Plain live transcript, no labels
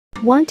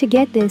Want to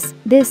get this,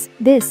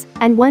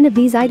 and one of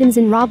these items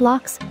in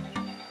Roblox?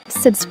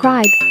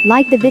 Subscribe,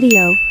 like the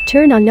video,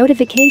 turn on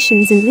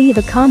notifications and leave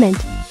a comment.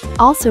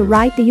 Also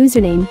write the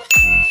username.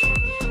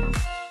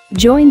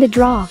 Join the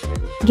draw.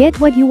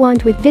 Get what you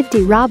want with 50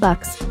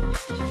 Robux.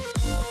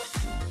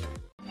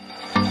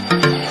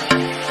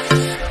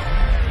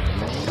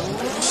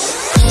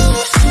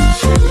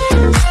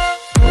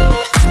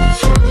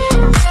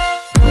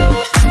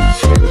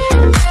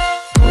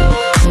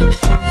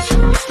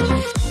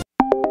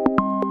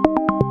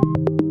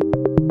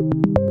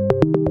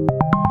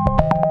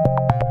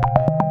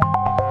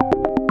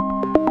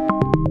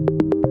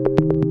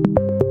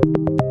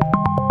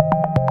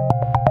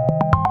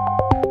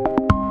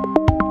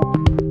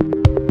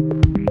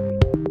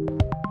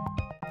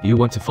 You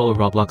want to follow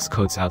Roblox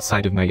codes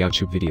outside of my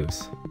YouTube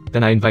videos?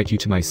 Then I invite you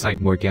to my site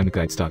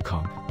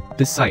moregammaguides.com.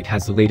 This site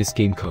has the latest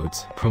game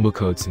codes, promo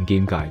codes and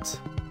game guides.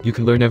 You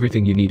can learn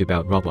everything you need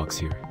about Roblox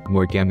here,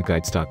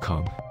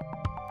 moregammaguides.com.